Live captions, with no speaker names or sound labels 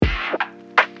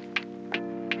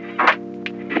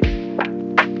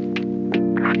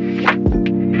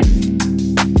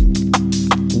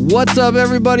What's up,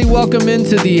 everybody? Welcome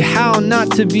into the How Not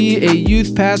to Be a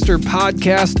Youth Pastor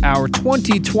podcast, our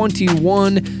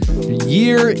 2021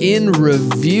 year in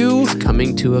review. It's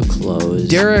coming to a close.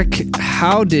 Derek,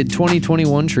 how did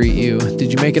 2021 treat you?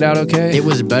 Did you make it out okay? It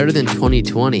was better than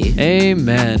 2020.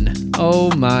 Amen.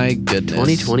 Oh my goodness.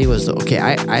 2020 was okay.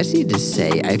 I just need to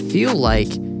say, I feel like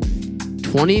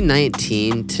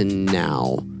 2019 to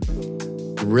now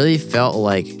really felt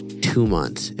like 2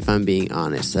 months, if I'm being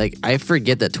honest. Like, I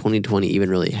forget that 2020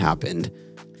 even really happened.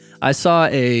 I saw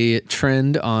a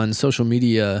trend on social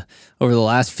media over the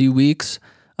last few weeks.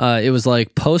 It was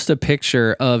like, post a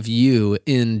picture of you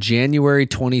in January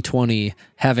 2020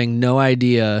 having no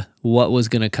idea what was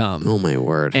going to come. Oh my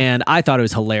word. And I thought it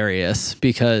was hilarious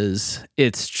because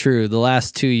it's true. The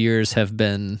last 2 years have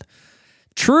been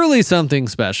truly something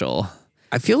special.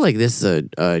 I feel like this is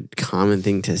a common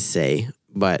thing to say,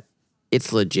 but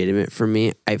it's legitimate for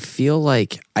me. I feel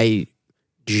like I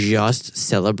just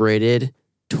celebrated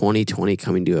 2020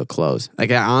 coming to a close.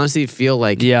 Like, I honestly feel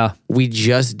like we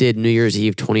just did New Year's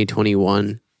Eve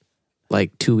 2021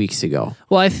 like 2 weeks ago.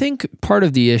 Well, I think part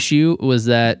of the issue was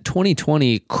that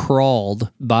 2020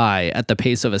 crawled by at the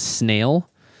pace of a snail.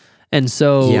 And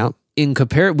so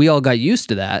we all got used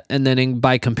to that. And then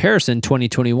by comparison,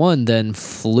 2021 then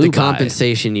flew by. The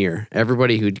compensation year.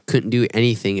 Everybody who couldn't do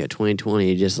anything at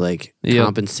 2020 just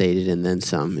compensated and then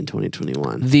some in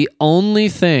 2021. The only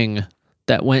thing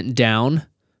that went down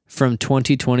from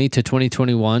 2020 to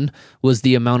 2021 was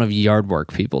the amount of yard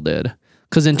work people did.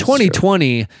 Because in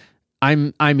 2020,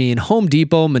 I mean, Home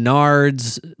Depot,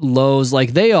 Menards, Lowe's,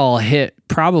 like they all hit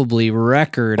probably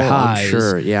record highs. I'm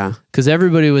sure, yeah. Because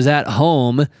everybody was at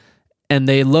home and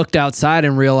they looked outside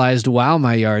and realized, wow,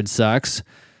 my yard sucks.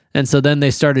 And so then they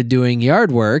started doing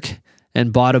yard work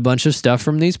and bought a bunch of stuff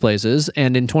from these places.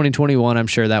 And in 2021, I'm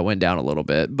sure that went down a little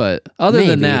bit. But other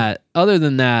than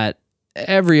that,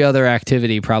 every other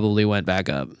activity probably went back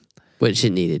up. Which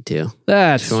it needed to.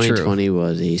 That's 2020 true.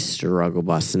 was a struggle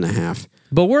bus and a half.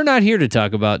 But we're not here to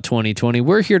talk about 2020.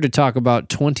 We're here to talk about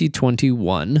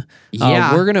 2021.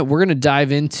 Yeah. We're gonna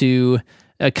dive into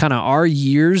kind of our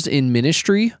years in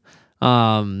ministry,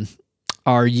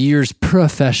 our years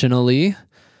professionally,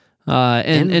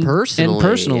 and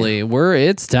personally.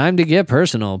 It's time to get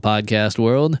personal, podcast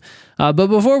world. But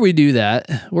before we do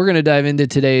that, we're gonna dive into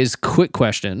today's quick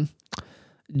question.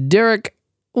 Derek,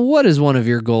 what is one of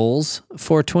your goals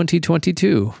for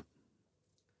 2022?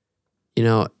 You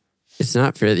know, it's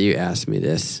not fair that you asked me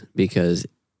this because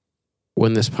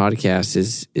when this podcast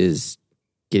is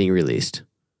getting released,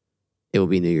 it will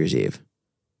be New Year's Eve.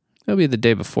 It'll be the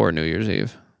day before New Year's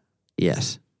Eve.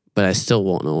 Yes, but I still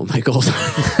won't know what my goals are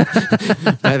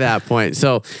by that point.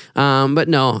 So, but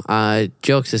no,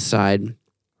 jokes aside,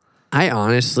 I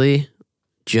honestly,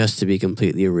 just to be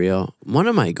completely real, one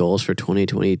of my goals for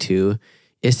 2022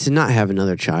 is to not have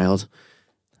another child.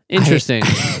 Interesting.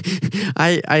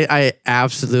 I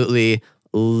absolutely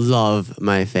love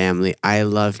my family. I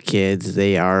love kids.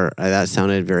 That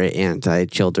sounded very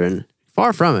anti-children.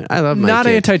 Far from it. I love my kids. Not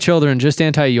anti-children, just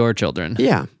anti-your children.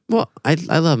 Yeah. Well, I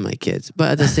love my kids.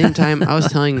 But at the same time, I was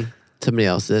telling somebody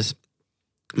else this.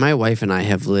 My wife and I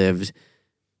have lived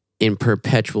in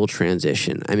perpetual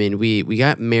transition. I mean, we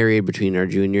got married between our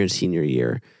junior and senior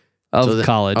year. Of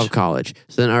college.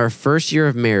 So then our first year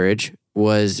of marriage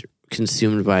was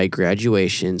consumed by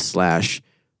graduation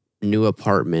 / new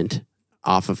apartment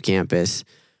off of campus.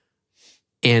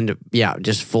 And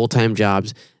just full-time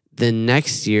jobs. The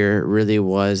next year really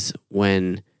was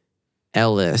when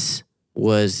Ellis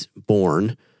was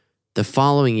born. The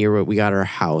following year, we got our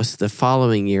house. The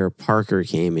following year, Parker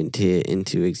came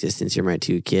into existence. Here, my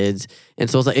two kids. And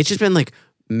so it's just been like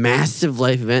massive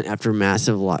life event after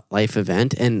massive life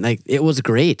event. And like, it was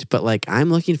great. But like, I'm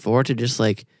looking forward to just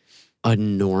like a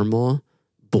normal,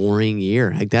 boring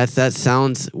year. Like that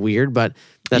sounds weird, but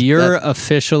you're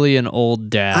officially an old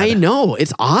dad. I know.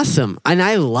 It's awesome. And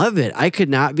I love it. I could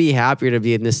not be happier to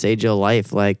be in this stage of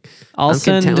life. Like, I'm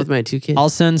content with my two kids. I'll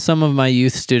send some of my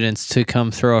youth students to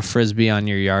come throw a Frisbee on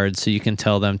your yard so you can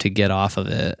tell them to get off of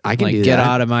it. I can do that. Get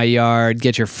out of my yard.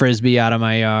 Get your Frisbee out of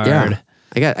my yard. Yeah.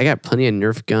 I got plenty of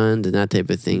Nerf guns and that type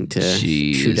of thing to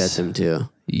shoot at them too.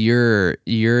 You're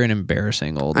an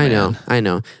embarrassing old man. I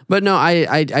know. But no,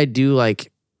 I do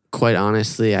like, quite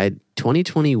honestly,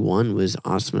 2021 was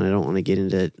awesome, and I don't want to get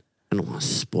into it. I don't want to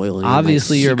spoil anything.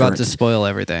 Obviously, you're about to spoil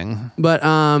everything. But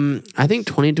I think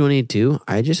 2022,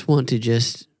 I just want to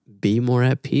just be more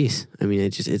at peace. I mean,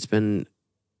 it's been,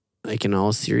 like, in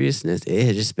all seriousness, it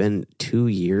has just been 2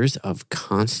 years of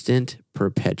constant,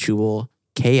 perpetual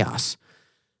chaos.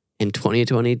 In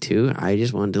 2022, I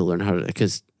just wanted to learn how to,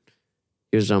 because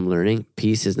here's what I'm learning.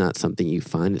 Peace is not something you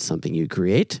find. It's something you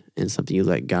create and something you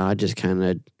let God just kind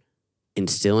of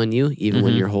instill in you, even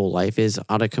when your whole life is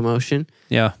out of commotion.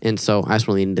 Yeah. And so I just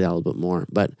want to lean into that a little bit more.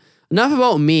 But enough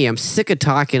about me. I'm sick of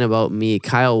talking about me.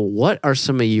 Kyle, what are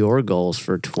some of your goals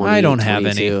for 2022? I don't have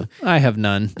any. I have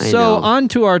none. So on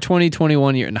to our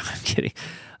 2021 year. No, I'm kidding.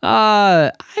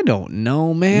 I don't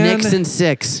know, man. Knicks and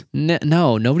 6.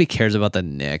 No, nobody cares about the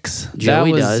Knicks.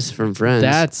 Joey does from Friends.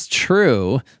 That's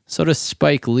true. So does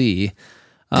Spike Lee.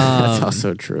 That's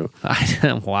also true.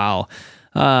 Wow.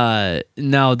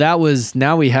 No,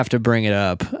 now we have to bring it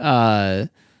up.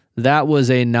 That was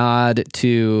a nod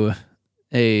to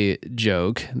a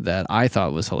joke that I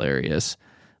thought was hilarious.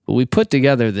 But we put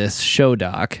together this show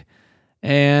doc,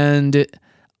 and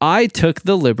I took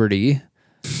the liberty,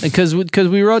 because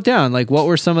we wrote down, like, what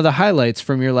were some of the highlights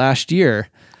from your last year.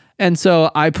 And so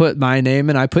I put my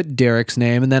name and I put Derek's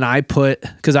name, and then I put,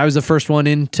 because I was the first one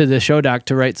into the show doc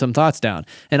to write some thoughts down,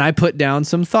 and I put down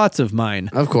some thoughts of mine.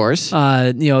 Of course.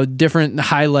 Different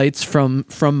highlights from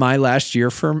my last year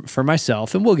for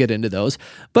myself, and we'll get into those.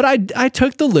 But I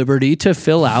took the liberty to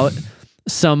fill out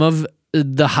some of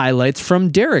the highlights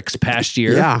from Derek's past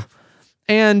year. Yeah.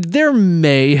 And there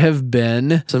may have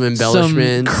been some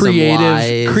embellishments,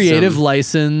 some creative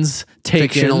license taken,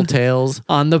 fictional tales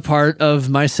on the part of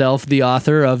myself, the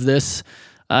author of this.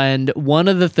 And one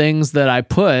of the things that I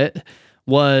put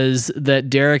was that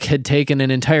Derek had taken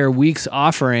an entire week's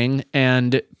offering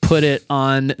and put it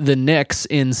on the Knicks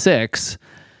in 6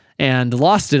 and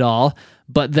lost it all,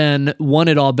 but then won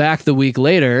it all back the week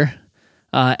later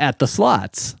at the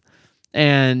slots.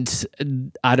 And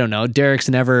I don't know, Derek's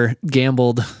never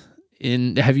gambled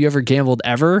have you ever gambled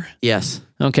ever? Yes.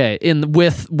 Okay.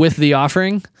 With the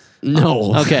offering?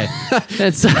 No. Okay.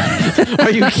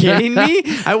 Are you kidding me?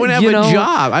 I wouldn't have a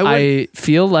job. I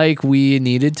feel like we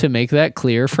needed to make that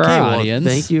clear for our audience.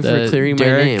 Thank you for clearing my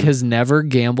name. Derek has never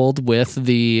gambled with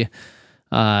the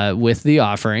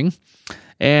offering.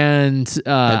 And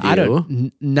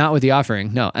not with the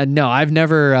offering. No, I've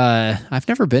never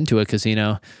been to a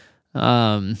casino.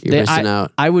 You're missing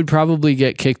out. I would probably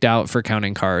get kicked out for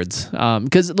counting cards.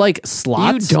 Because like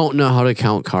slots, you don't know how to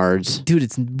count cards, dude.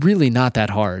 It's really not that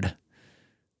hard.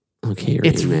 Okay,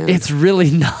 it's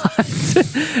really not.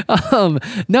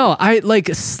 No, I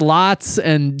like slots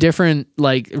and different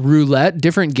like roulette,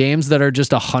 different games that are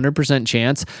just 100%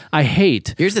 chance. I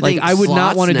hate. Here's the thing: I would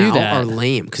not want to do that. Are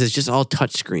lame because it's just all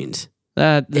touch screens.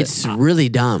 It's really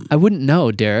dumb. I wouldn't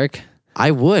know, Derek.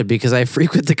 I would, because I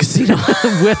frequent the casino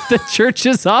with the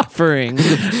church's offering.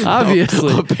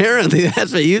 Obviously, apparently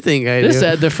that's what you think I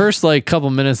do. The first like couple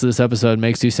minutes of this episode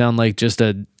makes you sound like just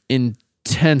an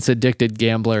intense addicted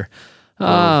gambler.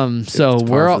 So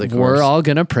we're all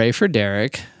gonna pray for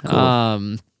Derek.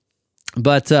 Cool.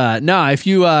 But if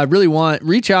you really want,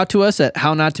 reach out to us at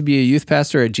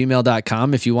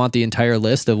hownotobeayouthpastor@gmail.com if you want the entire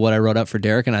list of what I wrote up for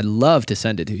Derek, and I'd love to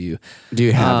send it to you. Do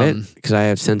you have it? Because I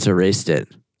have since erased it.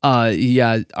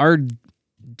 Yeah, our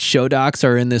show docs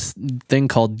are in this thing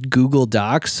called Google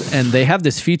Docs, and they have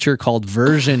this feature called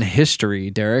version history,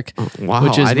 Derek. Oh, wow,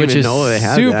 I didn't even know they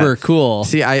had super that. Cool.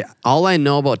 See, all I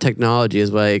know about technology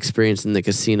is what I experienced in the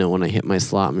casino when I hit my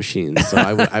slot machine. So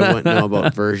I wouldn't know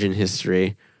about version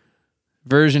history.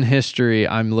 Version history.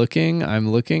 I'm looking.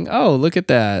 Oh, look at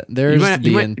that. There's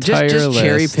the entire just list.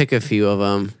 Cherry pick a few of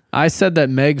them. I said that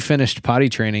Meg finished potty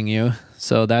training you,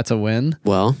 so that's a win.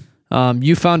 Well.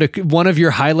 You found one of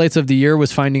your highlights of the year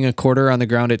was finding a quarter on the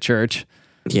ground at church.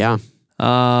 Yeah. It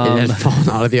had fallen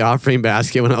out of the offering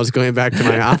basket when I was going back to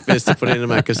my office to put it into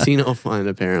my casino fund,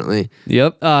 apparently.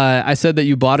 Yep. I said that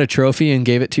you bought a trophy and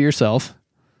gave it to yourself.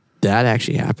 That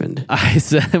actually happened. I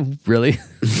said, really?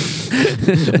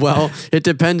 Well, it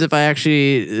depends if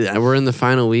we're in the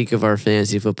final week of our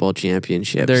fantasy football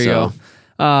championship. There you go.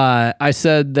 I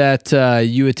said that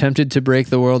you attempted to break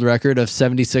the world record of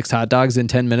 76 hot dogs in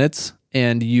 10 minutes,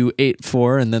 and you ate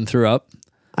 4 and then threw up.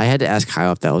 I had to ask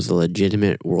Kyle if that was a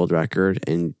legitimate world record,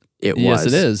 and it was. Yes,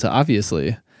 it is,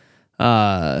 obviously.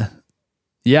 Yeah,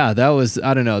 that was,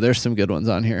 I don't know, there's some good ones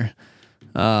on here.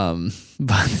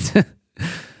 But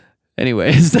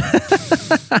anyways,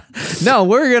 no,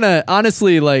 we're going to,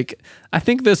 honestly, like, I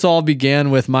think this all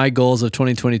began with my goals of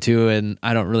 2022, and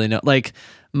I don't really know, like,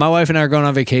 my wife and I are going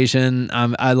on vacation.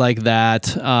 I like that.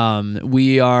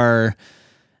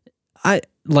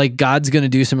 God's going to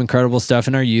do some incredible stuff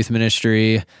in our youth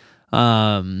ministry.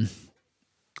 I'm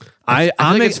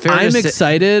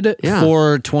excited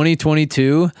for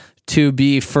 2022 to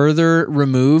be further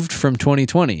removed from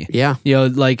 2020. Yeah.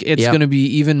 It's going to be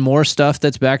even more stuff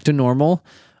that's back to normal.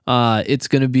 It's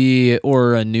going to be,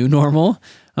 or a new normal.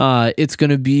 It's going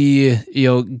to be,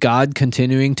 God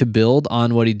continuing to build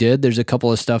on what he did. There's a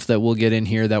couple of stuff that we'll get in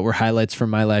here that were highlights from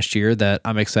my last year that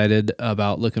I'm excited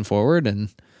about looking forward, and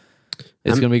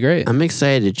it's going to be great. I'm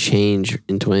excited to change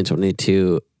in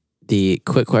 2022 the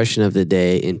quick question of the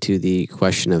day into the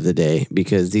question of the day,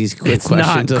 because these quick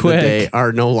questions of the day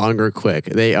are no longer quick.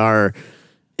 They are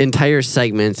entire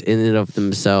segments in and of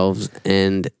themselves.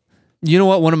 And you know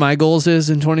what one of my goals is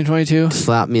in 2022?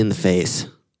 Slap me in the face.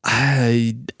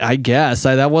 I guess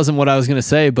that wasn't what I was going to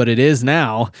say, but it is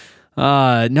now.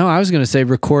 No, I was going to say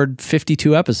record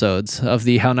 52 episodes of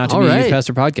the How Not to Be a Youth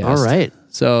Pastor podcast. All right.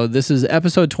 So this is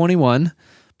episode 21.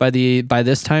 By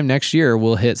this time next year,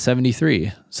 we'll hit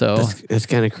 73. So that's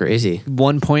kind of crazy.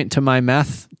 1 point to my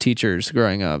math teachers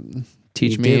growing up.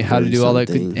 Teach me how to do all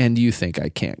that. And you think I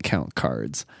can't count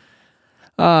cards.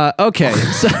 Okay.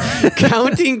 So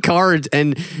counting cards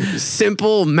and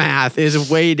simple math is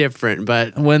way different,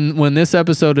 but when this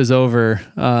episode is over,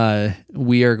 I'm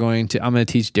going to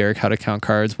teach Derek how to count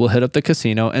cards. We'll hit up the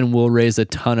casino and we'll raise a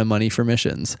ton of money for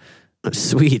missions.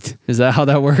 Sweet. Is that how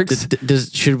that works?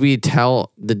 Should we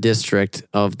tell the district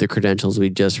of the credentials we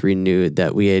just renewed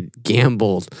that we had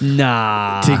gambled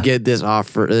to get this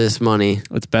offer, this money?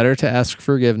 It's better to ask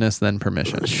forgiveness than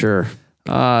permission. Sure.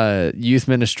 Youth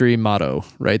ministry motto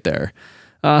right there.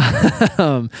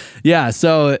 Yeah.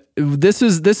 So this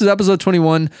is episode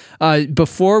 21.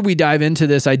 Before we dive into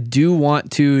this, I do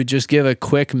want to just give a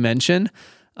quick mention.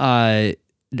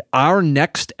 Our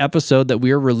next episode that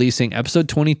we are releasing, episode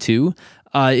 22,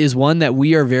 is one that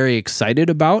we are very excited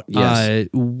about. Yes.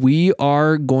 We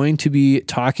are going to be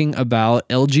talking about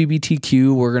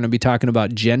LGBTQ. We're going to be talking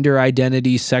about gender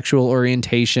identity, sexual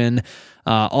orientation,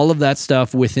 all of that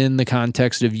stuff within the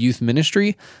context of youth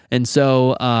ministry. And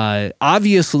so,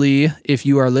 obviously, if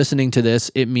you are listening to this,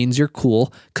 it means you're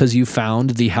cool because you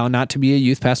found the How Not to Be a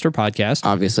Youth Pastor podcast.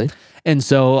 Obviously. And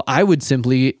so I would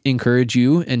simply encourage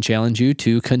you and challenge you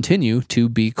to continue to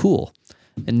be cool.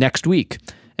 And next week.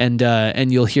 And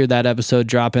you'll hear that episode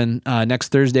dropping next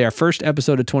Thursday, our first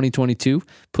episode of 2022.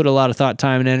 Put a lot of thought,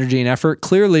 time, and energy and effort.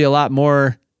 Clearly a lot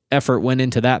more effort went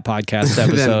into that podcast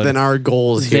episode than our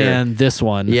goals here. Than this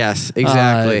one. Yes,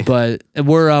 exactly. But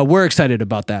we're excited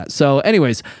about that. So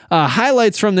anyways,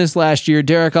 highlights from this last year.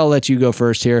 Derek, I'll let you go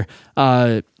first here.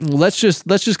 Let's just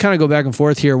kind of go back and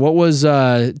forth here. What was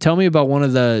tell me about one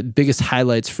of the biggest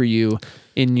highlights for you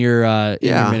in your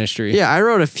ministry? Yeah, I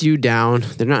wrote a few down.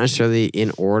 They're not necessarily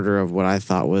in order of what I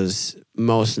thought was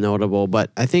most notable,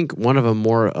 but I think one of the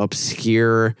more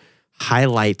obscure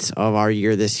highlights of our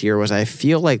year this year was I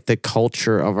feel like the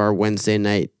culture of our Wednesday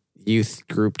night youth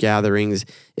group gatherings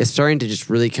is starting to just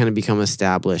really kind of become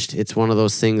established. It's one of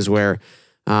those things where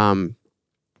I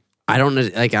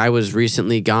was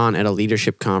recently gone at a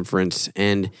leadership conference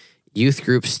and youth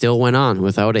groups still went on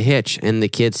without a hitch, and the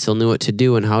kids still knew what to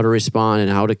do and how to respond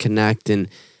and how to connect, and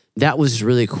that was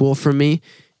really cool for me.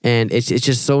 And it's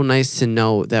just so nice to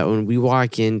know that when we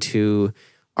walk into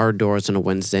our doors on a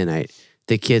Wednesday night,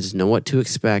 the kids know what to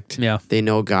expect. Yeah. They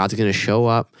know God's going to show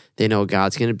up. They know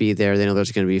God's going to be there. They know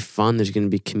there's going to be fun. There's going to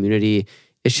be community.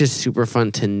 It's just super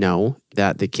fun to know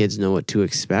that the kids know what to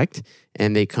expect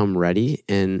and they come ready.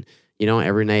 And,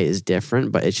 every night is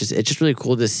different, but it's just really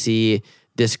cool to see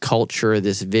this culture,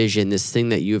 this vision, this thing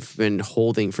that you've been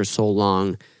holding for so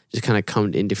long just kind of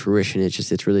come into fruition.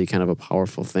 It's really kind of a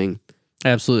powerful thing.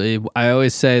 Absolutely. I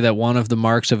always say that one of the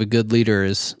marks of a good leader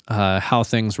is how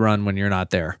things run when you're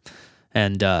not there.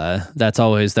 And that's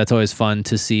always fun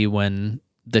to see when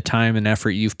the time and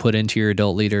effort you've put into your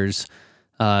adult leaders,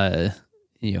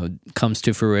 comes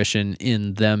to fruition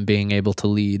in them being able to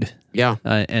lead. Yeah.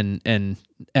 And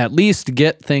at least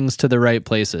get things to the right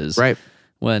places. Right.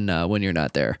 When you're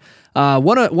not there.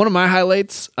 One of my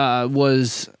highlights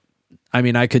was,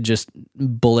 I could just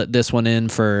bullet this one in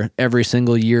for every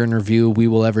single year in review we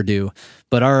will ever do.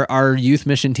 But our youth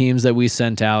mission teams that we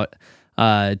sent out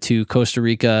to Costa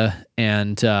Rica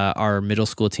and our middle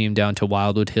school team down to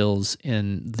Wildwood Hills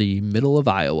in the middle of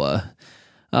Iowa.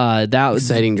 That was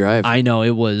exciting drive. I know,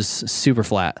 it was super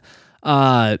flat.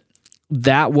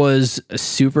 That was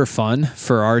super fun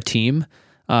for our team.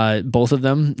 Both of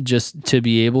them, just to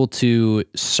be able to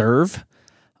serve.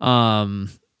 At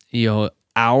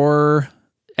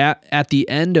the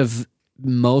end of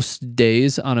most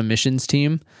days on a missions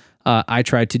team, I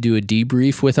tried to do a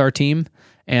debrief with our team.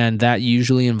 And that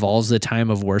usually involves the time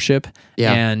of worship.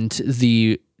 Yeah. And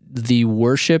the the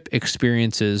worship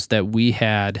experiences that we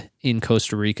had in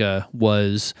Costa Rica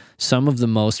was some of the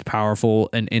most powerful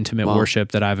and intimate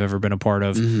worship that I've ever been a part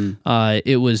of.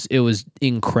 It was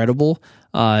incredible.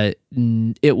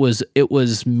 It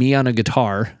was me on a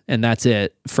guitar, and that's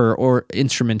it for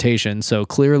instrumentation. So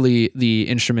clearly the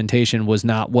instrumentation was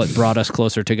not what brought us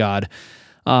closer to God.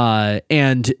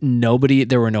 And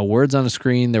there were no words on the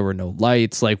screen. There were no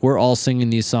lights. Like, we're all singing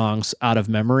these songs out of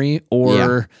memory,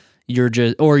 or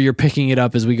you're picking it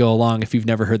up as we go along if you've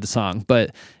never heard the song.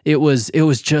 But it was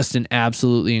just an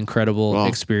absolutely incredible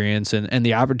experience. And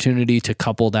the opportunity to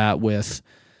couple that with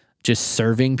just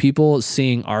serving people,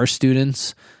 seeing our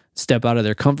students step out of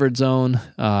their comfort zone.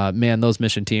 Man, those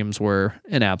mission teams were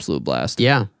an absolute blast.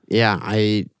 Yeah.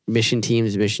 Mission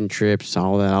teams, mission trips,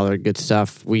 all that other good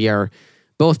stuff we are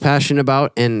both passionate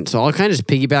about. And so I'll kind of just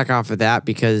piggyback off of that,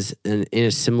 because in a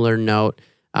similar note,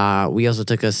 we also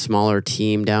took a smaller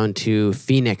team down to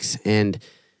Phoenix, and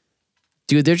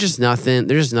dude, there's just nothing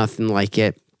like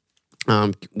it.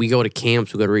 We go to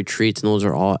camps, we go to retreats, and those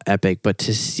are all epic, but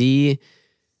to see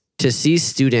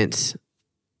students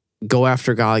go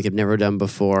after God like they've never done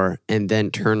before, and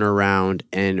then turn around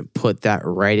and put that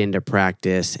right into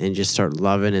practice and just start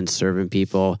loving and serving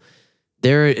people.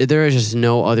 There is just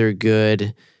no other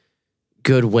good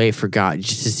way for God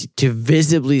just to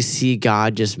visibly see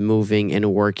God just moving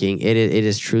and working. It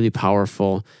is truly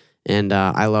powerful, and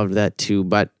I loved that too.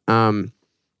 But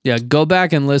go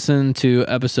back and listen to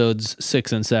episodes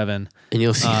 6 and 7, and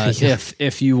you'll see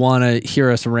if you want to hear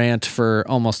us rant for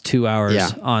almost 2 hours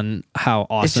on how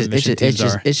awesome mission teams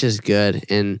are. It's just good,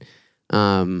 and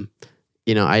I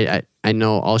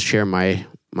know I'll share my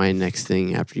next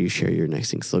thing after you share your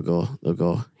next thing, so they'll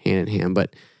go hand in hand.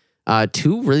 But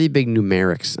 2 really big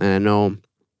numerics, and I know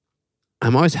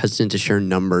I'm always hesitant to share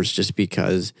numbers just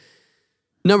because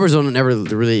numbers don't ever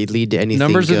really lead to anything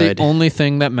Numbers good. are the only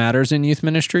thing that matters in youth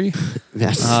ministry.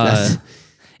 That's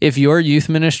if your youth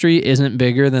ministry isn't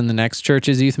bigger than the next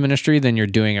church's youth ministry, then you're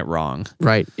doing it wrong.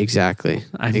 Right, exactly.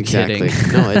 I'm kidding.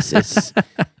 No, it's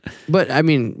but I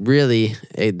mean, really,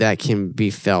 that can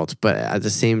be felt. But at the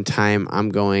same time, I'm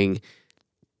going,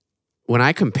 when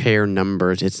I compare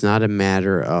numbers, it's not a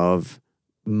matter of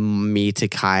me to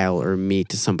Kyle or me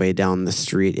to somebody down the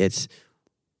street. It's,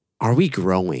 are we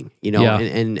growing?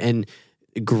 And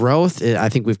growth, I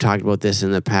think we've talked about this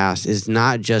in the past, is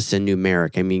not just a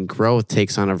numeric. I mean, growth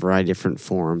takes on a variety of different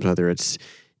forms, whether it's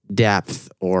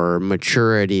depth or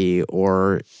maturity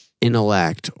or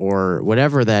intellect or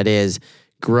whatever that is.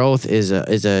 Growth is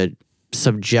a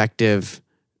subjective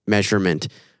measurement,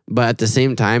 but at the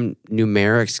same time,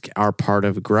 numerics are part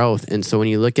of growth. And so when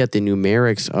you look at the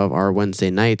numerics of our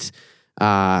Wednesday nights,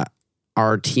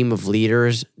 our team of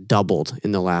leaders doubled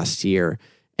in the last year.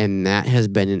 And that has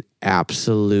been an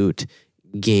absolute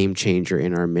game changer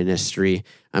in our ministry.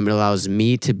 It allows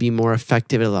me to be more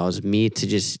effective. It allows me to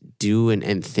just do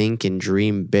and think and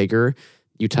dream bigger.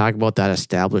 You talk about that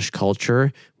established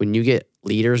culture. When you get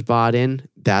leaders bought in,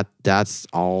 that's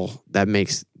all that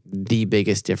makes the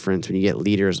biggest difference, when you get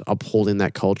leaders upholding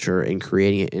that culture and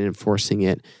creating it and enforcing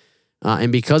it.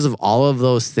 And because of all of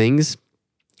those things,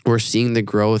 we're seeing the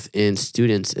growth in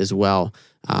students as well,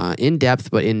 in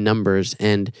depth, but in numbers.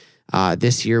 And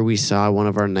this year we saw one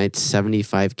of our nights,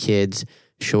 75 kids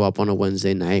show up on a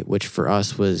Wednesday night, which for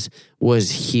us was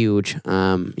huge.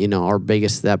 Our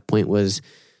biggest at that point was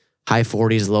high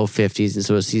 40s, low 50s. And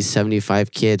so to see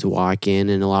 75 kids walk in,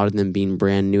 and a lot of them being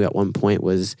brand new at one point,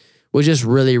 was just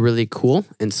really, really cool,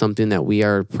 and something that we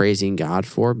are praising God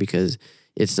for, because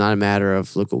it's not a matter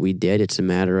of, look what we did. It's a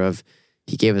matter of,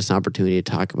 He gave us an opportunity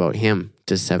to talk about Him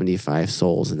to 75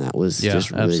 souls, and that was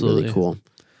just really, really cool.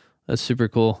 That's super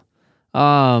cool.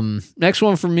 Next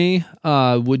one for me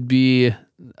would be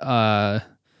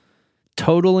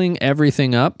totaling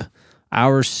everything up.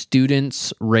 Our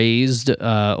students raised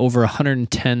over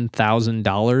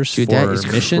 $110,000 for that is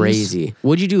missions. Crazy.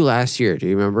 What'd you do last year? Do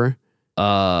you remember?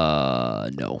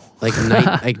 No. Like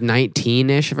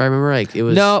 19-ish, if I remember. Like it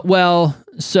was. No, well,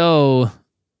 so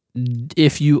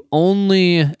if you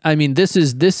only, this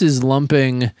is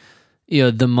lumping,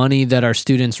 the money that our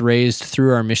students raised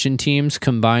through our mission teams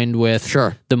combined with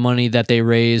the money that they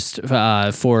raised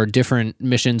for different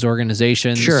missions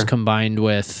organizations, combined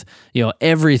with,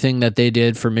 everything that they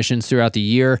did for missions throughout the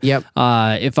year. Yep.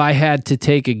 If I had to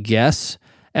take a guess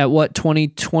at what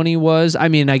 2020 was, I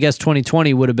guess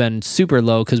 2020 would have been super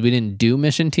low because we didn't do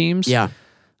mission teams. Yeah.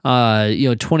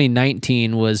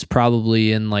 2019 was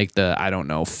probably in like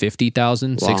the,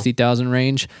 50,000, 60,000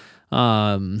 range.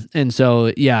 And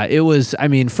so, yeah, it was, I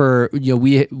mean,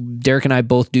 Derek and I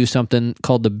both do something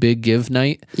called the Big Give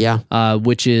Night. Yeah.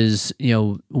 Which is,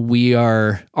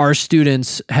 our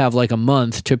students have like a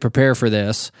month to prepare for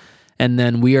this. And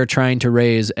then we are trying to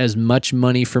raise as much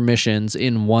money for missions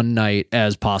in one night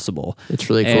as possible. It's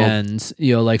really cool. And,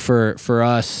 like for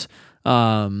us,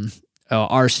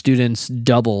 our students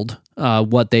doubled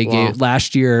what they gave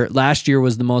last year. Last year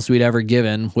was the most we'd ever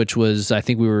given, which was, I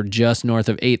think we were just north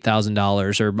of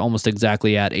 $8,000 or almost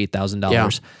exactly at $8,000. Yeah.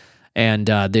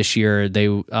 And this year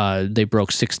they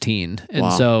broke 16.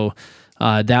 And so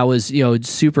that was,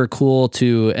 super cool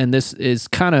and this is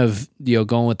kind of,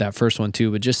 going with that first one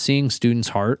too, but just seeing students'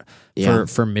 heart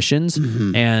for missions.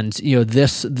 Mm-hmm. And,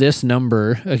 this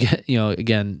number,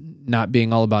 again, not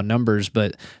being all about numbers,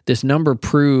 but this number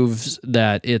proves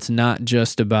that it's not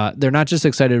just about, they're not just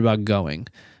excited about going.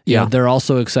 They're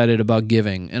also excited about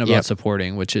giving and about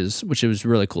supporting, which was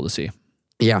really cool to see.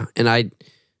 Yeah. And I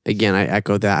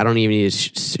echo that. I don't even need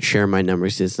to share my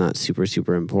numbers. It's not super,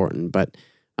 super important, but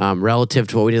relative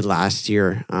to what we did last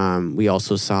year, we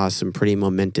also saw some pretty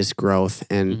momentous growth.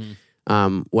 And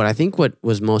what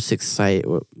was most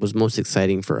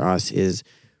exciting for us is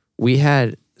we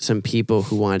had some people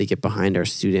who wanted to get behind our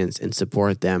students and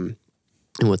support them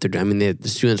and what they're doing. I mean, the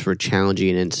students were challenging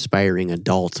and inspiring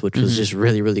adults, which was just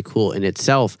really, really cool in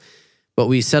itself. But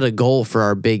we set a goal for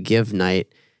our Big Give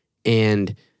Night,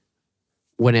 and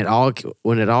when it all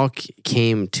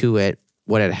came to it,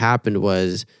 what had happened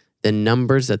was the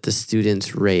numbers that the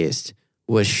students raised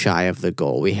was shy of the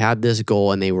goal. We had this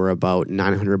goal, and they were about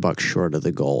 $900 short of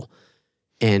the goal,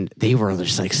 and they were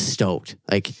just like stoked,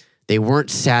 like. They weren't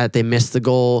sad that they missed the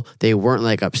goal. They weren't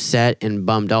like upset and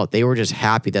bummed out. They were just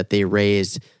happy that they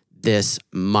raised this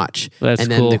much. That's and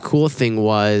then cool. The cool thing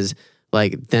was,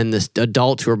 like, then the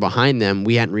adults who were behind them,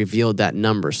 we hadn't revealed that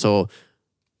number. So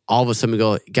all of a sudden we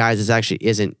go, guys, this actually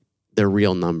isn't the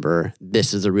real number.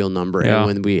 This is the real number. Yeah. And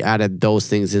when we added those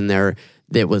things in there,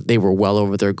 they were well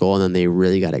over their goal, and then they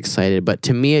really got excited. But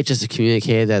to me, it just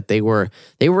communicated that they were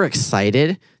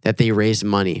excited that they raised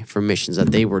money for missions,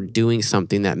 that they were doing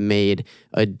something that made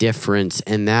a difference,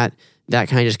 and that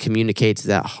kind of just communicates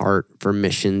that heart for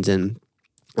missions. And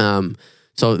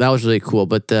so that was really cool.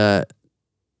 But the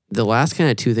last kind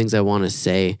of two things I want to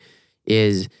say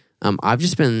is I've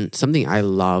just been, something I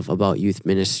love about youth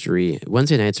ministry.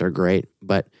 Wednesday nights are great,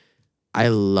 but I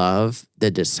love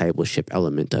the discipleship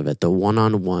element of it, the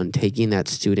one-on-one, taking that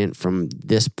student from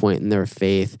this point in their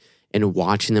faith and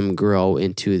watching them grow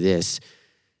into this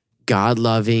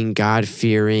God-loving,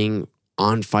 God-fearing,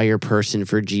 on-fire person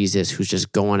for Jesus who's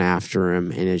just going after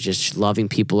him and is just loving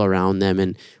people around them.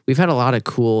 And we've had a lot of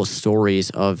cool stories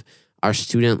of our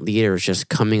student leaders just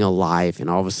coming alive and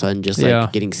all of a sudden just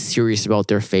like getting serious about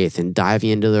their faith and diving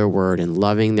into their word and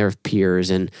loving their peers.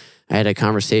 And I had a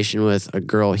conversation with a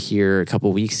girl here a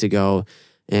couple weeks ago,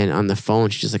 and on the phone,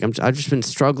 she's just like, I've just been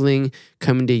struggling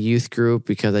coming to youth group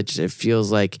because it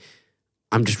feels like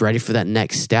I'm just ready for that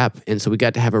next step. And so we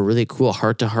got to have a really cool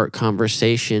heart-to-heart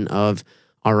conversation of,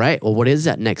 all right, well, what is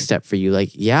that next step for you?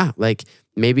 Like,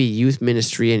 maybe youth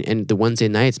ministry and the Wednesday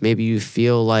nights, maybe you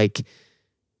feel like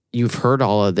you've heard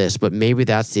all of this, but maybe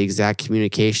that's the exact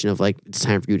communication of like, it's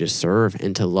time for you to serve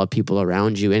and to love people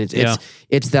around you. And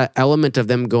it's that element of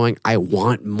them going, I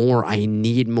want more, I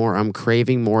need more, I'm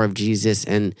craving more of Jesus.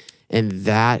 And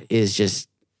that is just,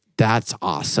 that's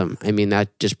awesome. I mean,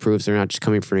 that just proves they're not just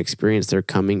coming for an experience, they're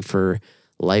coming for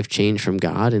life change from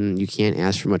God. And you can't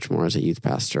ask for much more as a youth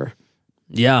pastor.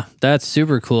 Yeah, that's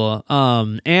super cool.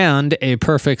 And a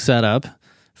perfect setup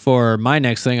for my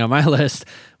next thing on my list,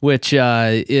 which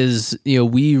is,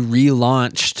 we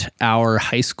relaunched our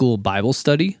high school Bible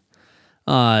study for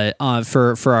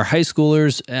our high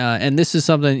schoolers. And this is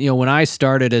something, when I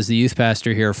started as the youth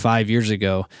pastor here 5 years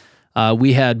ago,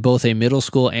 we had both a middle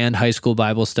school and high school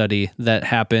Bible study that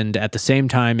happened at the same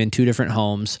time in two different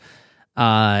homes.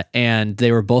 And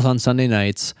they were both on Sunday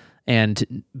nights,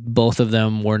 and both of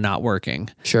them were not working.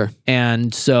 Sure.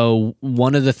 And so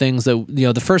one of the things that,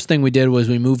 the first thing we did was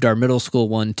we moved our middle school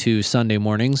one to Sunday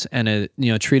mornings, and it,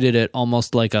 treated it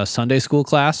almost like a Sunday school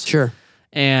class. Sure.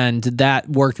 And that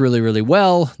worked really, really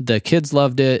well. The kids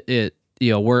loved it.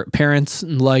 Parents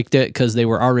liked it because they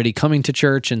were already coming to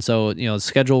church. And so, the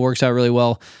schedule works out really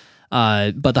well.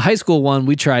 But the high school one,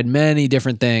 we tried many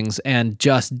different things and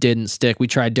just didn't stick. We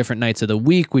tried different nights of the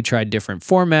week. We tried different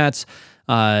formats.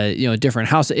 Different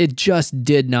house. It just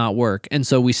did not work. And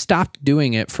so we stopped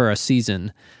doing it for a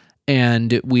season,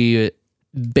 and we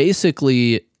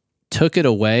basically took it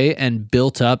away and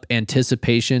built up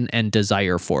anticipation and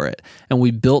desire for it. And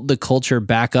we built the culture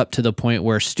back up to the point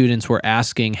where students were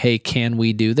asking, hey, can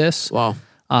we do this? Wow.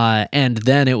 And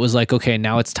then it was like, okay,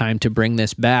 now it's time to bring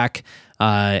this back.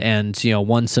 And,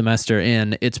 one semester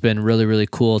in, it's been really, really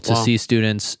cool to see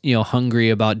students, hungry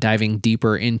about diving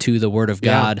deeper into the Word of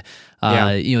God,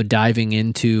 diving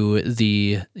into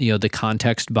the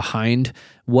context behind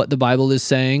what the Bible is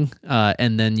saying,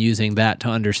 and then using that to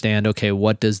understand, okay,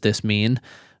 what does this mean?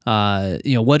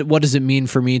 What does it mean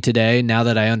for me today now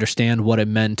that I understand what it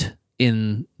meant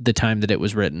in the time that it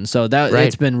was written? So that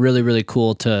it's been really, really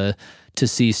cool to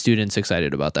see students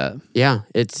excited about that. Yeah,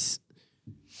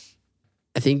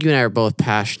 I think you and I are both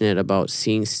passionate about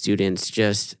seeing students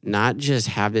not just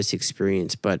have this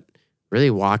experience, but really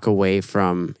walk away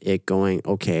from it going,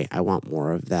 okay, I want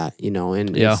more of that,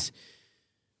 and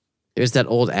there's that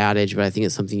old adage, but I think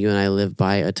it's something you and I live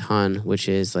by a ton, which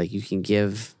is like, you can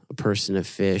give a person a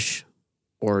fish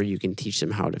or you can teach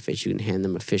them how to fish. You can hand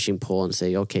them a fishing pole and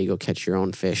say, okay, go catch your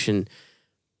own fish. And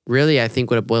really, I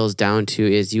think what it boils down to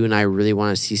is you and I really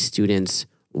want to see students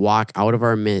walk out of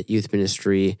our youth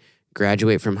ministry,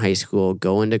 graduate from high school,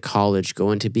 go into college,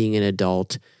 go into being an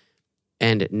adult,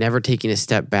 and never taking a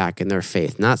step back in their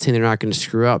faith. Not saying they're not going to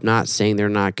screw up, not saying they're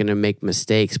not going to make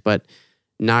mistakes, but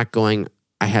not going,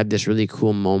 I had this really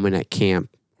cool moment at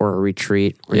camp or a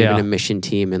retreat or even a mission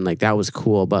team, and like that was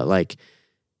cool, but like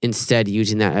instead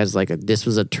using that as like this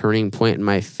was a turning point in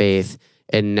my faith,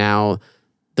 and now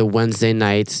the Wednesday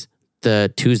nights,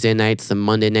 the Tuesday nights, the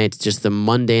Monday nights, just the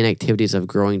mundane activities of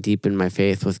growing deep in my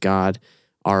faith with God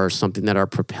are something that are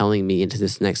propelling me into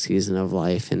this next season of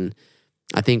life. And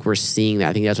I think we're seeing that.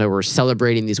 I think that's why we're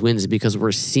celebrating these wins, because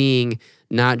we're seeing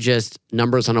not just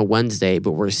numbers on a Wednesday,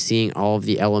 but we're seeing all of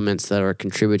the elements that are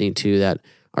contributing to that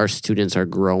our students are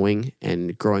growing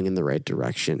and growing in the right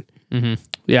direction. Mm-hmm.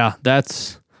 Yeah,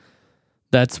 that's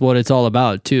what it's all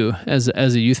about too. As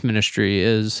a youth ministry,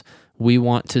 is we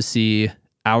want to see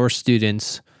our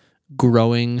students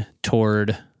growing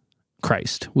toward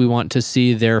Christ. We want to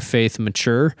see their faith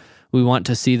mature. We want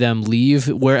to see them leave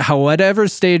whatever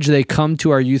stage they come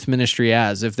to our youth ministry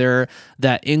as. If they're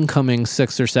that incoming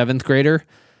 6th or 7th grader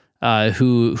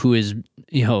who is,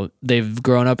 they've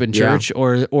grown up in church,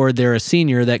 or they're a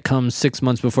senior that comes 6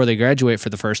 months before they graduate for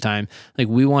the first time. Like,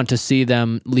 we want to see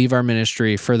them leave our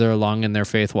ministry further along in their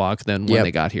faith walk than when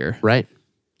they got here. Right.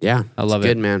 Yeah. I love it.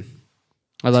 Good, man.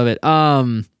 I love it.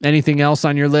 Anything else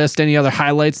on your list? Any other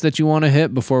highlights that you want to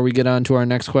hit before we get on to our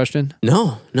next question?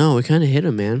 No, we kind of hit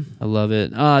them, man. I love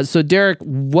it. So Derek,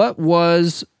 what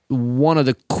was one of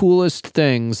the coolest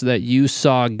things that you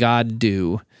saw God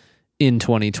do in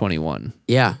 2021?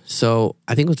 Yeah. So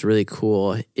I think what's really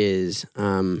cool is,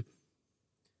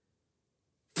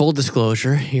 full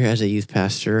disclosure here as a youth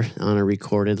pastor on a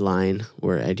recorded line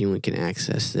where anyone can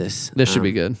access this. This should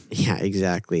be good. Yeah,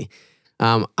 exactly.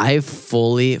 I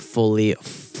fully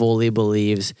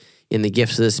believes in the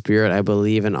gifts of the Spirit. I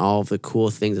believe in all of the cool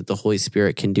things that the Holy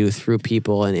Spirit can do through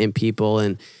people and in people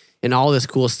and all this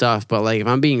cool stuff. But like, if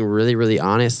I'm being really, really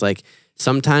honest, like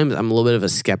sometimes I'm a little bit of a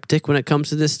skeptic when it comes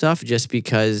to this stuff, just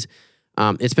because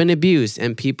it's been abused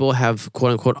and people have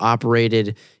quote unquote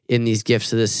operated in these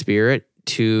gifts of the Spirit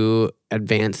to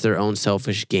advance their own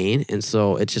selfish gain. And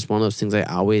so it's just one of those things I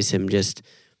always am just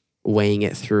weighing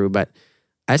it through. But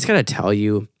I just got to tell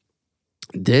you,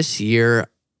 this year,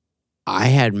 I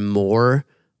had more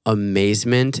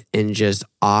amazement and just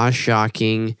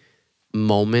awe-shocking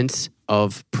moments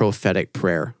of prophetic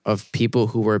prayer, of people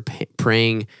who were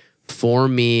praying for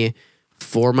me,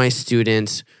 for my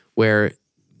students, where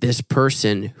this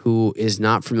person who is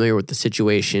not familiar with the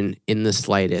situation in the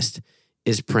slightest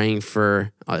is praying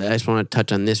for, I just want to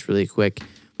touch on this really quick.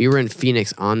 We were in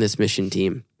Phoenix on this mission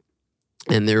team,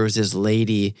 and there was this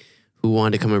lady who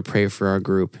wanted to come and pray for our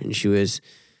group. And she was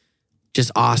just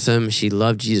awesome. She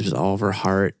loved Jesus with all of her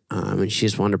heart. And she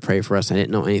just wanted to pray for us. I didn't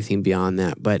know anything beyond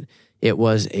that, but it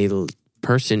was a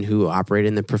person who operated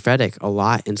in the prophetic a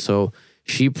lot. And so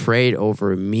she prayed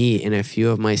over me and a few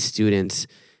of my students.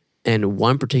 And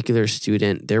one particular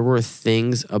student, there were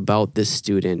things about this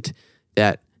student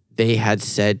that they had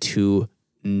said to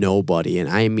nobody.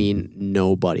 And I mean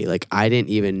nobody. Like, I didn't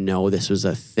even know this was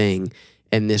a thing.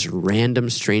 And this random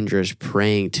stranger is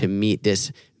praying to meet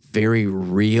this very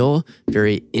real,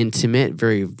 very intimate,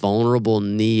 very vulnerable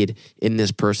need in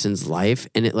this person's life.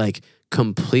 And it like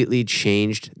completely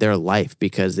changed their life,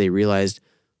 because they realized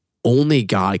only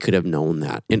God could have known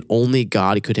that. And only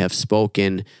God could have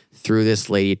spoken through this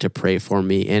lady to pray for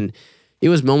me. And it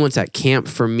was moments at camp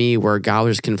for me where God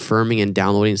was confirming and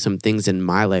downloading some things in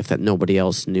my life that nobody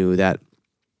else knew, that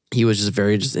he was just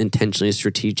very intentionally,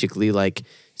 strategically like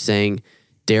saying,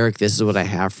 Derek, this is what I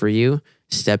have for you.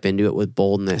 Step into it with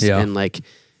boldness. Yeah. And like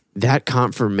that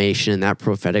confirmation and that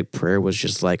prophetic prayer was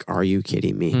just like, are you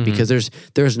kidding me? Mm-hmm. Because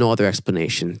there's no other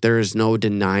explanation. There is no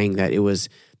denying that it was,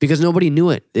 because nobody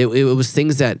knew it. It was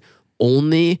things that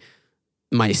only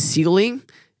my ceiling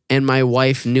and my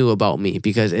wife knew about me,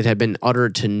 because it had been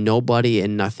uttered to nobody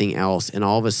and nothing else. And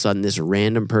all of a sudden, this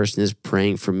random person is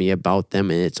praying for me about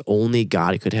them, and it's only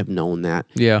God could have known that.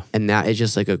 Yeah. And that is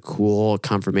just like a cool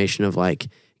confirmation of like,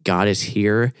 God is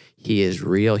here. He is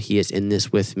real. He is in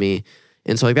this with me.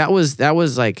 And so like that was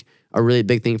like a really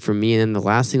big thing for me. And then the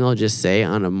last thing I'll just say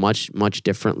on a much, much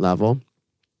different level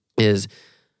is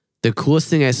the coolest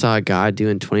thing I saw God do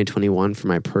in 2021 for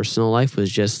my personal life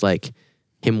was just like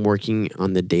him working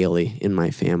on the daily in my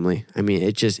family. I mean,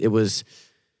 it was,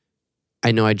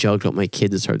 I know I joked about my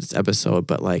kids to start this episode,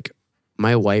 but like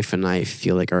my wife and I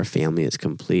feel like our family is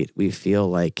complete. We feel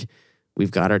like we've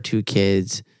got our 2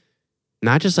 kids,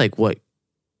 not just like what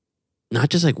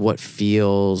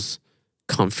feels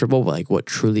comfortable, but like what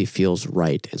truly feels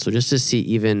right. And so just to see,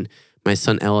 even my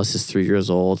son Ellis is 3 years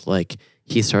old, like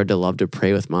he started to love to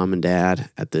pray with mom and dad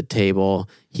at the table.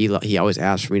 He always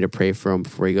asks for me to pray for him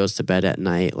before he goes to bed at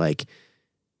night. Like,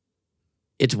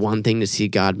 it's one thing to see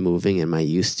God moving in my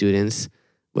youth students,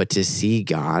 but to see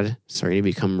God starting to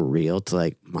become real to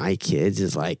like my kids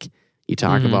is like, you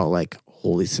talk about like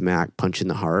holy smack, punch in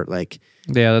the heart. Like,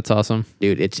 yeah, that's awesome,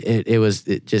 dude. It was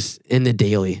just in the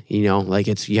daily, you know, like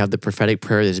you have the prophetic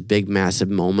prayer, this big massive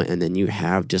moment, and then you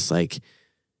have just like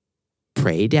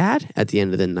pray dad at the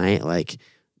end of the night, like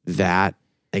that,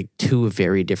 like 2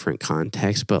 very different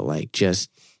contexts, but like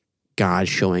just God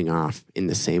showing off in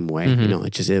the same way. You know,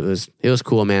 it was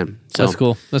cool, man. So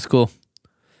That's cool.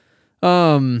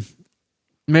 Man,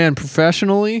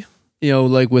 professionally, you know,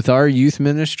 like with our youth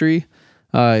ministry,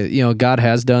 you know, God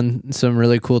has done some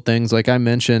really cool things. Like I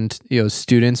mentioned, you know,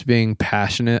 students being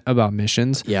passionate about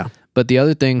missions. Yeah. But the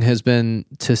other thing has been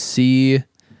to see,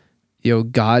 you know,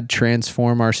 God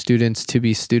transform our students to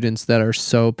be students that are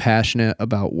so passionate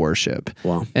about worship.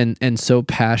 Wow. And so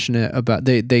passionate about,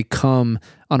 they come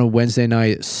on a Wednesday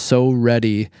night so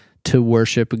ready to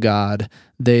worship God.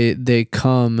 They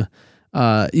come,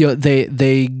 you know,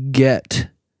 they get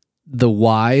the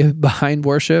why behind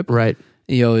worship. Right.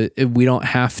 You know, we don't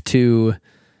have to,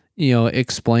 you know,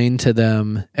 explain to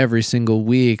them every single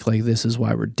week, like, this is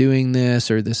why we're doing this,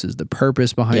 or this is the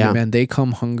purpose behind it, man. They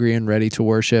come hungry and ready to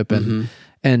worship, and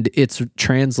it's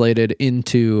translated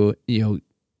into, you know,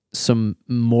 some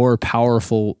more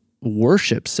powerful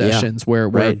worship sessions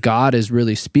where God is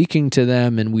really speaking to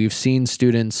them. And we've seen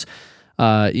students,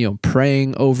 you know,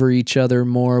 praying over each other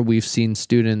more. We've seen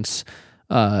students,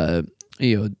 you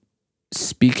know,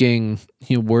 speaking,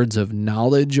 you know, words of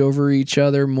knowledge over each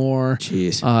other more.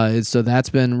 Jeez. So that's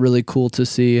been really cool to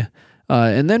see.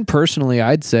 And then personally,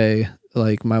 I'd say,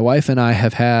 like, my wife and I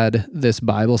have had this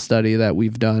Bible study that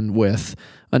we've done with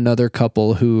another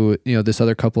couple who, you know, this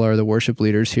other couple are the worship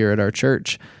leaders here at our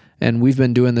church. And we've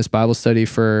been doing this Bible study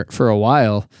for a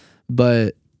while.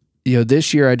 But, you know,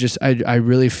 this year I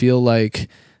really feel like,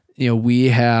 you know, we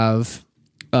have,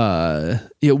 you know,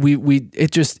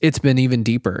 it's been even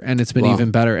deeper, and it's been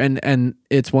even better. And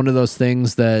it's one of those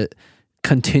things that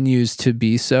continues to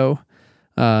be so,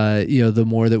 you know, the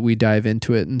more that we dive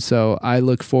into it. And so I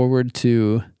look forward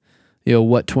to, you know,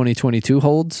 what 2022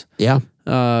 holds. Yeah.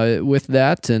 With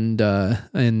that and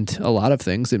a lot of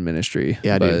things in ministry.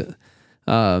 Yeah, but,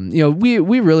 you know, we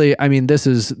really, I mean, this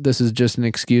is just an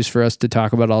excuse for us to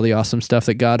talk about all the awesome stuff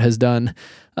that God has done,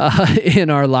 in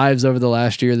our lives over the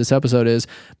last year. This episode is,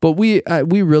 but we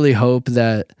really hope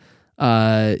that,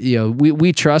 you know,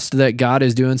 we trust that God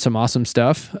is doing some awesome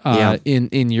stuff,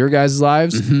 in your guys'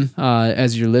 lives,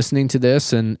 as you're listening to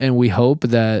this. And we hope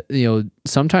that, you know,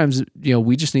 sometimes, you know,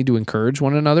 we just need to encourage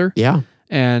one another. Yeah.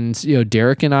 And, you know,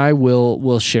 Derek and I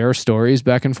will share stories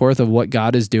back and forth of what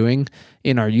God is doing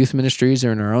in our youth ministries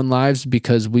or in our own lives,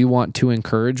 because we want to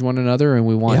encourage one another, and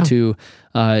we want to,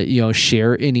 you know,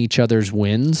 share in each other's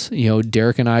wins. You know,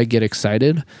 Derek and I get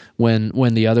excited when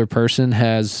the other person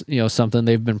has, you know, something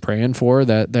they've been praying for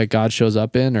that God shows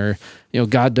up in, or, you know,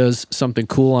 God does something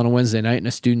cool on a Wednesday night in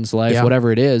a student's life,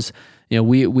 whatever it is. You know,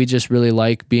 we just really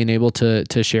like being able to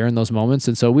share in those moments.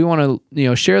 And so we want to, you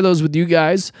know, share those with you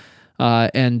guys.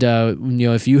 And you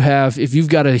know, if you've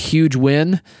got a huge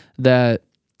win that,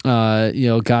 you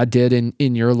know, God did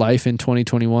in your life in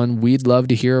 2021, we'd love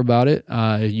to hear about it.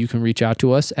 You can reach out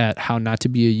to us at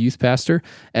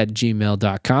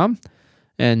hownottobeayouthpastor@gmail.com.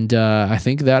 And I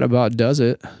think that about does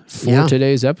it for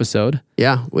today's episode.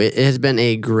 Yeah, it has been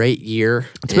a great year.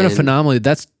 It's been a phenomenal.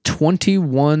 That's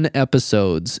 21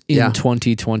 episodes in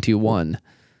 2021.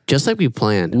 Just like we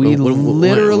planned. We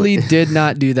literally did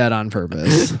not do that on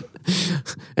purpose.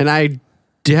 And I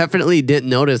definitely didn't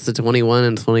notice the 21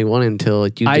 and 21 until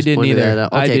you just pointed that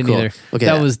out. Okay, I didn't cool. either. Okay,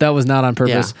 that was not on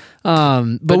purpose.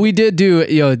 Yeah. But we did do,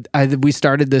 we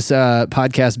started this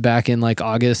podcast back in like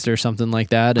August or something like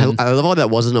that. And I love how that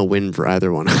wasn't a win for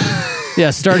either one.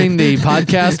 Yeah, starting the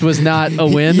podcast was not a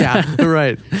win. Yeah,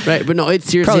 right. But no, it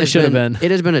seriously probably should have been.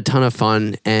 It has been a ton of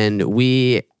fun, and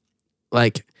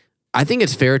I think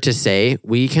it's fair to say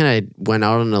we kind of went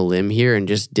out on a limb here and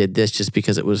just did this just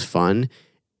because it was fun.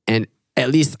 And at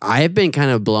least I've been kind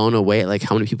of blown away at like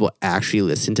how many people actually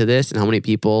listen to this and how many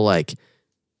people like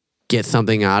get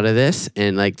something out of this.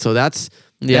 And like, so that's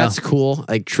cool.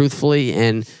 Like truthfully.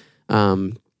 And, Kyle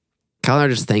and I are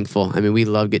just thankful. I mean, we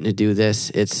love getting to do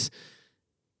this.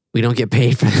 We don't get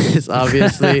paid for this,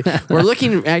 obviously. We're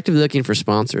actively looking for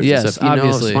sponsors. Yes, so if you know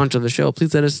a sponsor of the show,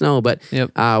 please let us know. But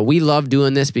we love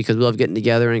doing this because we love getting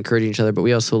together and encouraging each other. But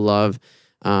we also love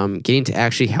getting to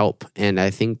actually help. And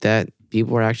I think that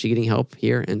people are actually getting help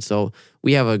here. And so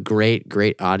we have a great,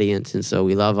 great audience. And so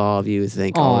we love all of you.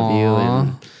 Thank all of you.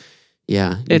 And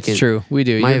yeah. It's true. We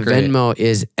do. My Venmo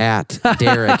is at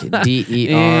Derek,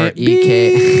 DEREK.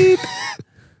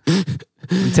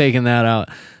 I'm taking that out.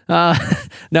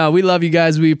 No, we love you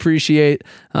guys. We appreciate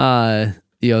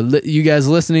you guys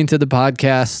listening to the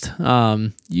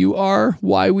podcast. You are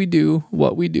why we do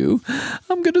what we do.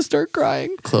 I'm gonna start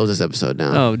crying. Close this episode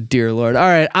now. Oh dear Lord. All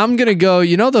right, I'm gonna go.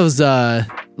 You know those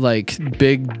like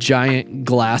big giant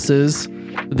glasses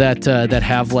that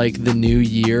have like the new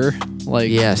year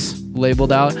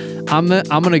labeled out. I'm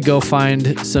gonna go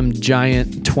find some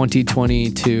giant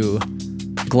 2022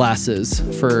 glasses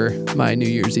for my New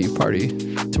Year's Eve party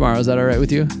tomorrow. Is that all right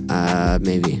with you?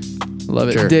 Maybe. Love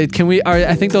it. Sure.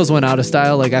 I think those went out of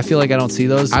style. Like I feel like I don't see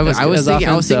those. I was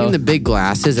thinking the big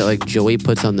glasses that like Joey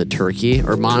puts on the turkey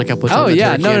or Monica puts on the turkey.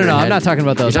 Oh yeah, no. I'm not talking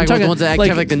about those. I'm talking about the ones that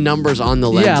have like the numbers on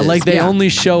the lenses. Yeah, like they only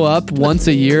show up once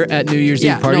a year at New Year's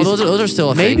Eve parties. No, those are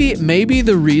still a thing. Maybe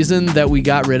the reason that we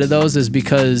got rid of those is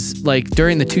because like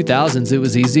during the 2000s it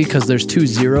was easy because there's 2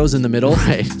 zeros in the middle.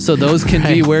 Right. So those can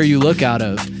be where you look out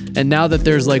of. And now that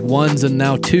there's like 1s and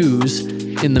now 2s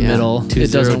in the middle,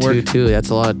 it doesn't work. 2, that's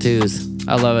a lot of 2s.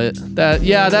 I love it.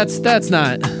 That's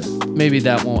not. Maybe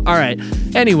that won't. All right.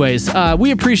 Anyways,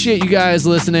 we appreciate you guys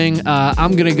listening.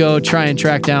 I'm gonna go try and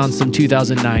track down some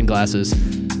 2009 glasses.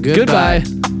 Goodbye.